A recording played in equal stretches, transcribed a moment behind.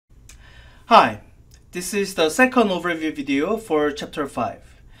Hi, this is the second overview video for Chapter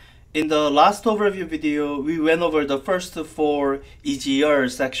 5. In the last overview video, we went over the first four easier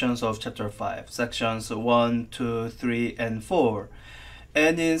sections of Chapter 5, sections 1, 2, 3, and 4.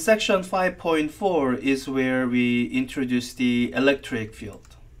 And in section 5.4 is where we introduce the electric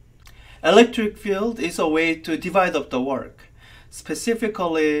field. Electric field is a way to divide up the work.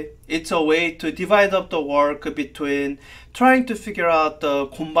 Specifically, it's a way to divide up the work between trying to figure out the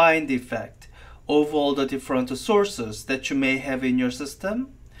combined effect of all the different sources that you may have in your system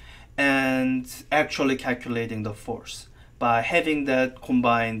and actually calculating the force by having that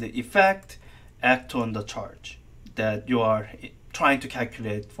combined effect act on the charge that you are trying to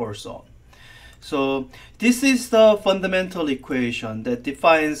calculate force on. So this is the fundamental equation that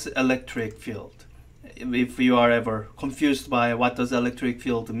defines electric field. If you are ever confused by what does electric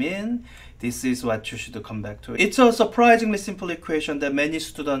field mean, this is what you should come back to. It's a surprisingly simple equation that many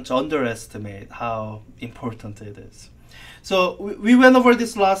students underestimate how important it is. So we went over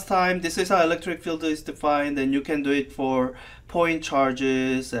this last time. This is how electric field is defined, and you can do it for point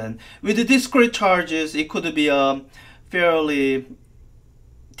charges. And with the discrete charges, it could be a fairly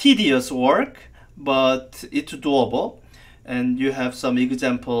tedious work, but it's doable. And you have some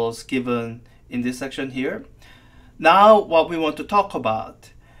examples given in this section here. Now what we want to talk about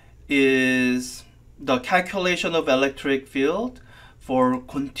is the calculation of electric field for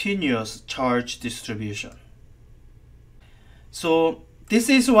continuous charge distribution. So this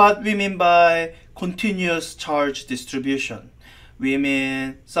is what we mean by continuous charge distribution. We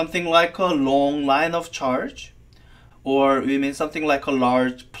mean something like a long line of charge, or we mean something like a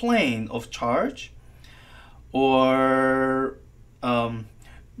large plane of charge, or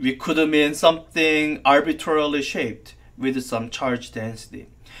we could mean something arbitrarily shaped with some charge density.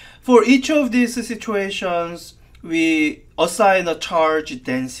 For each of these situations, we assign a charge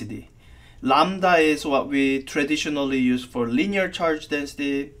density. Lambda is what we traditionally use for linear charge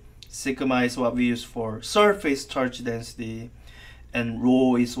density. Sigma is what we use for surface charge density. And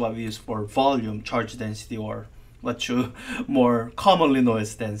rho is what we use for volume charge density, or what you more commonly know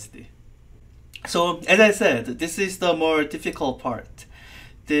as density. So as I said, this is the more difficult part.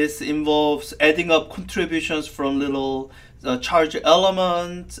 This involves adding up contributions from little charge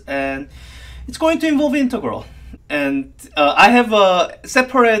elements, and it's going to involve integral. And I have a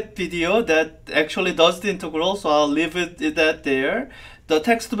separate video that actually does the integral, so I'll leave it at there. The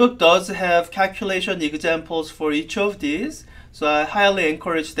textbook does have calculation examples for each of these, so I highly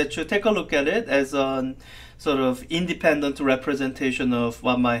encourage that you take a look at it as a sort of independent representation of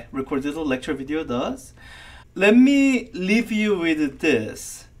what my recorded lecture video does. Let me leave you with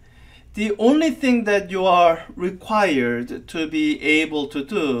this. The only thing that you are required to be able to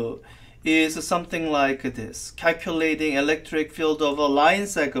do is something like this: calculating electric field of a line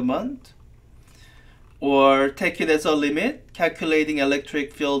segment, or take it as a limit, calculating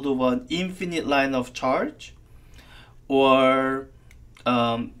electric field of an infinite line of charge, or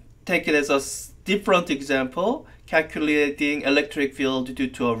take it as a different example, calculating electric field due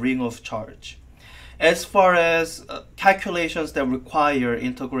to a ring of charge. As far as calculations that require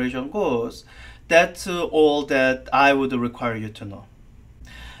integration goes, that's all that I would require you to know.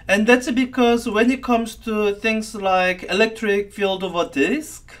 And that's because when it comes to things like electric field of a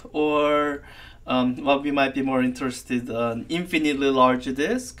disk, or what we might be more interested in, infinitely large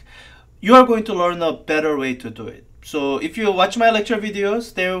disk, you are going to learn a better way to do it. So if you watch my lecture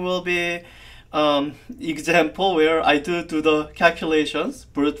videos, there will be example where I do the calculations,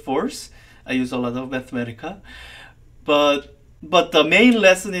 brute force. I use a lot of Mathematica, but the main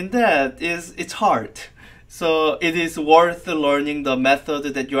lesson in that is it's hard. So it is worth learning the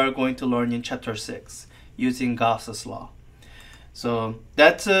method that you are going to learn in Chapter 6 using Gauss's law. So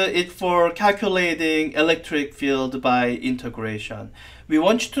that's it for calculating electric field by integration. We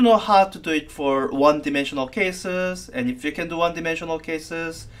want you to know how to do it for one-dimensional cases, and if you can do one-dimensional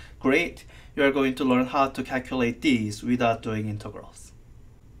cases, great. You are going to learn how to calculate these without doing integrals.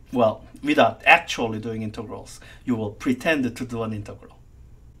 Well, without actually doing integrals. You will pretend to do an integral.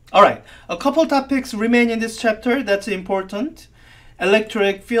 All right, a couple topics remain in this chapter that's important.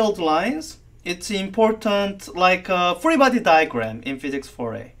 Electric field lines. It's important like a free body diagram in Physics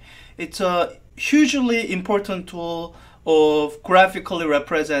 4a. It's a hugely important tool of graphically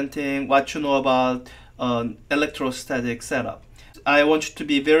representing what you know about an electrostatic setup. I want you to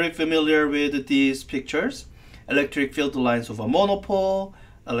be very familiar with these pictures. Electric field lines of a monopole,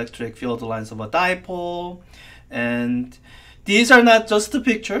 electric field lines of a dipole, and these are not just the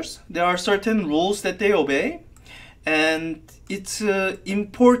pictures. There are certain rules that they obey, and it's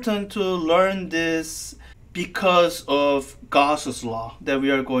important to learn this because of Gauss's law that we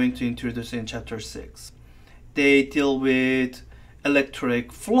are going to introduce in chapter 6. They deal with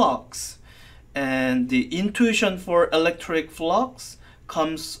electric flux, and the intuition for electric flux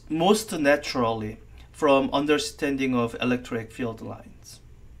comes most naturally from understanding of electric field lines.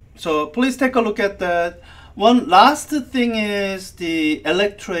 So please take a look at that. One last thing is the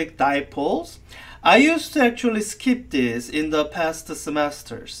electric dipoles. I used to actually skip this in the past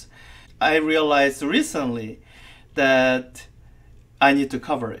semesters. I realized recently that I need to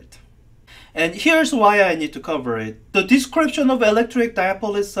cover it. And here's why I need to cover it. The description of electric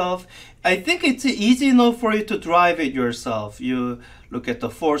dipole itself, I think it's easy enough for you to drive it yourself. You look at the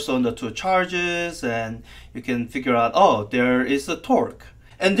force on the two charges and you can figure out, oh, there is a torque.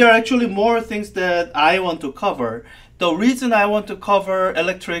 And there are actually more things that I want to cover. The reason I want to cover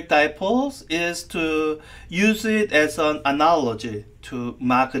electric dipoles is to use it as an analogy to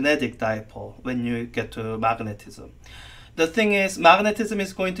magnetic dipole when you get to magnetism. The thing is, magnetism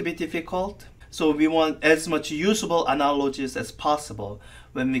is going to be difficult, so we want as much usable analogies as possible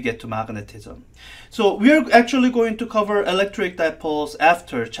when we get to magnetism. So we're actually going to cover electric dipoles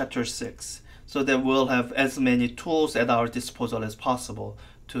after chapter 6, so that we'll have as many tools at our disposal as possible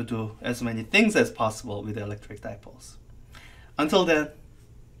to do as many things as possible with electric dipoles. Until then,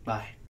 bye.